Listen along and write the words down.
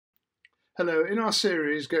Hello, in our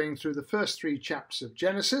series going through the first 3 chapters of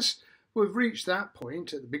Genesis, we've reached that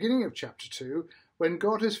point at the beginning of chapter 2 when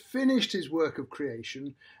God has finished his work of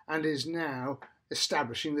creation and is now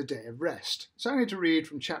establishing the day of rest. So I'm going to read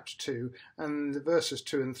from chapter 2 and the verses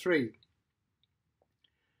 2 and 3.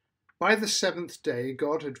 By the 7th day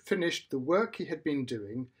God had finished the work he had been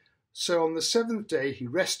doing, so on the 7th day he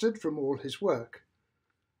rested from all his work.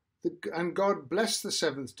 And God blessed the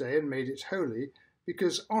 7th day and made it holy,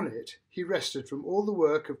 because on it he rested from all the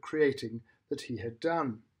work of creating that he had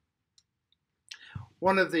done.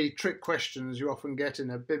 One of the trick questions you often get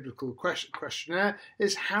in a biblical questionnaire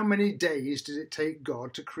is how many days did it take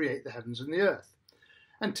God to create the heavens and the earth?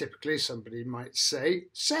 And typically somebody might say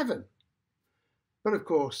 7. But of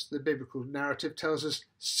course the biblical narrative tells us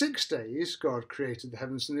 6 days God created the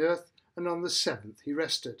heavens and the earth, and on the 7th he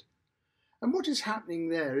rested. And what is happening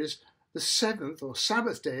there is the 7th or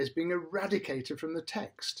Sabbath day is being eradicated from the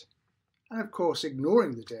text. And of course,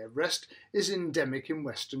 ignoring the day of rest is endemic in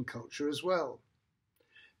Western culture as well.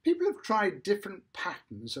 People have tried different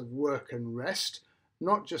patterns of work and rest,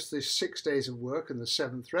 not just the 6 days of work and the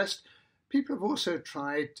 7th rest. People have also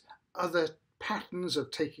tried other patterns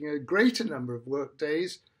of taking a greater number of work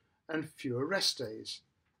days and fewer rest days,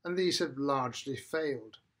 and these have largely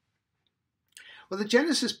failed. Well, the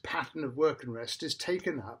Genesis pattern of work and rest is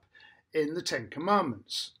taken up in the 10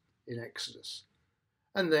 Commandments in Exodus.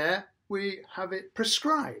 And there we have it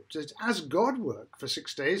prescribed that as God worked for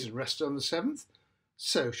 6 days and rested on the 7th,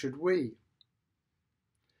 so should we.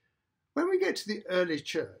 When we get to the early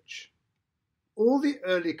church, all the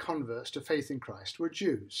early converts to faith in Christ were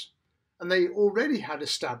Jews, and they already had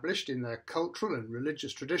established in their cultural and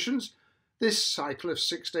religious traditions this cycle of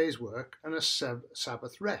 6 days work and a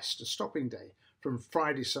Sabbath rest, a stopping day, from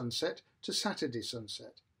Friday sunset to Saturday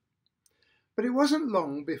sunset. But it wasn't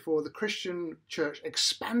long before the Christian church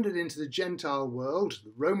expanded into the Gentile world,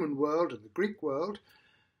 the Roman world and the Greek world,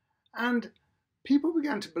 and people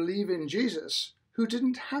began to believe in Jesus who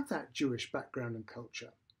didn't have that Jewish background and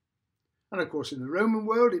culture. And of course in the Roman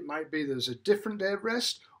world it might be there's a different day of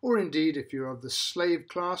rest, or indeed if you're of the slave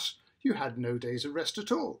class you had no days of rest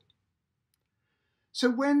at all. So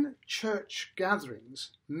when church gatherings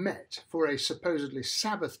met for a supposedly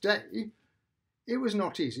Sabbath day, it was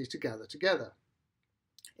not easy to gather together.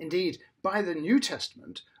 Indeed, by the New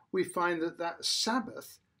Testament, we find that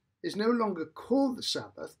Sabbath is no longer called the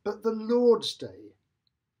Sabbath, but the Lord's Day.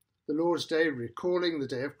 The Lord's Day recalling the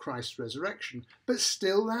day of Christ's resurrection, but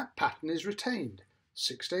still that pattern is retained.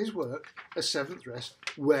 6 days work, a 7th rest,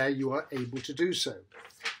 where you are able to do so.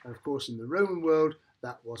 And of course, in the Roman world,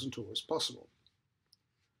 that wasn't always possible.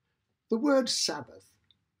 The word Sabbath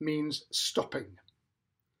means stopping.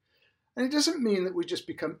 And it doesn't mean that we just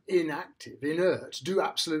become inactive, inert, do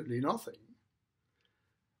absolutely nothing.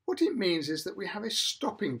 What it means is that we have a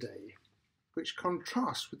stopping day, which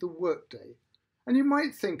contrasts with the work day. And you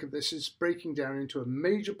might think of this as breaking down into a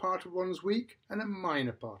major part of one's week and a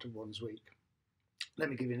minor part of one's week. Let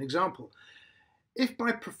me give you an example. If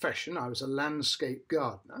by profession I was a landscape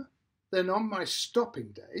gardener, then on my stopping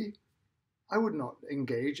day, I would not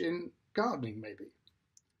engage in gardening maybe.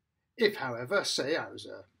 If, however, say I was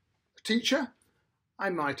a teacher, I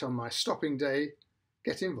might on my stopping day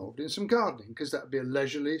get involved in some gardening because that would be a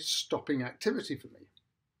leisurely stopping activity for me.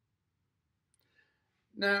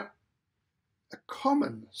 Now, a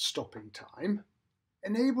common stopping time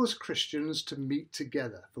enables Christians to meet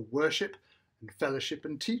together for worship and fellowship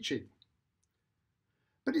and teaching.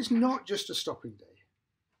 But it's not just a stopping day.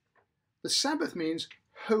 The Sabbath means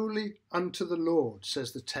holy unto the Lord,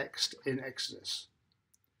 says the text in Exodus.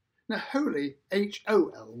 Now, holy,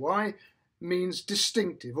 H-O-L-Y, means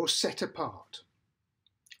distinctive or set apart.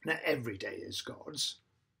 Now, every day is God's,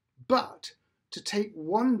 but to take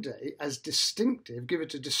one day as distinctive, give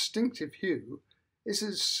it a distinctive hue,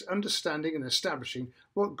 is understanding and establishing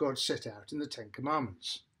what God set out in the 10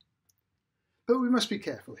 Commandments. But we must be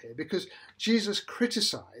careful here because Jesus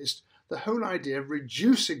criticised the whole idea of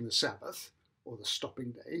reducing the Sabbath, or the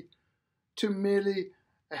stopping day, to merely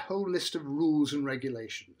a whole list of rules and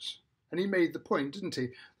regulations. And he made the point, didn't he,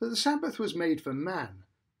 that the Sabbath was made for man,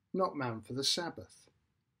 not man for the Sabbath.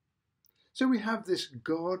 So we have this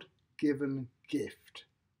God-given gift,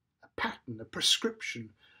 a pattern, a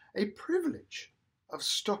prescription, a privilege of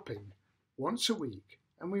stopping once a week,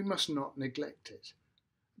 and we must not neglect it.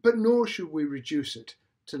 But nor should we reduce it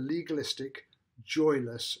to legalistic,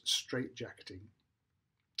 joyless straitjacketing.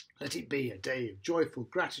 Let it be a day of joyful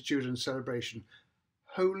gratitude and celebration,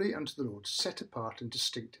 holy unto the Lord, set apart and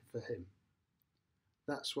distinctive for him.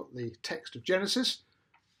 That's what the text of Genesis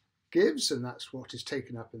gives, and that's what is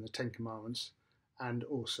taken up in the 10 Commandments and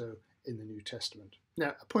also in the New Testament.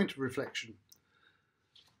 Now, a point of reflection.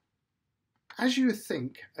 As you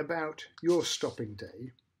think about your stopping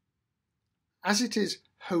day, as it is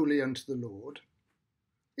holy unto the Lord,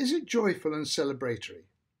 is it joyful and celebratory?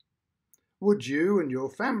 Would you and your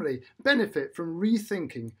family benefit from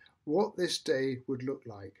rethinking what this day would look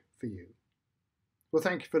like for you? Well,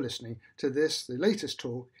 thank you for listening to this, the latest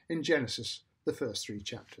talk in Genesis, the first 3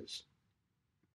 chapters.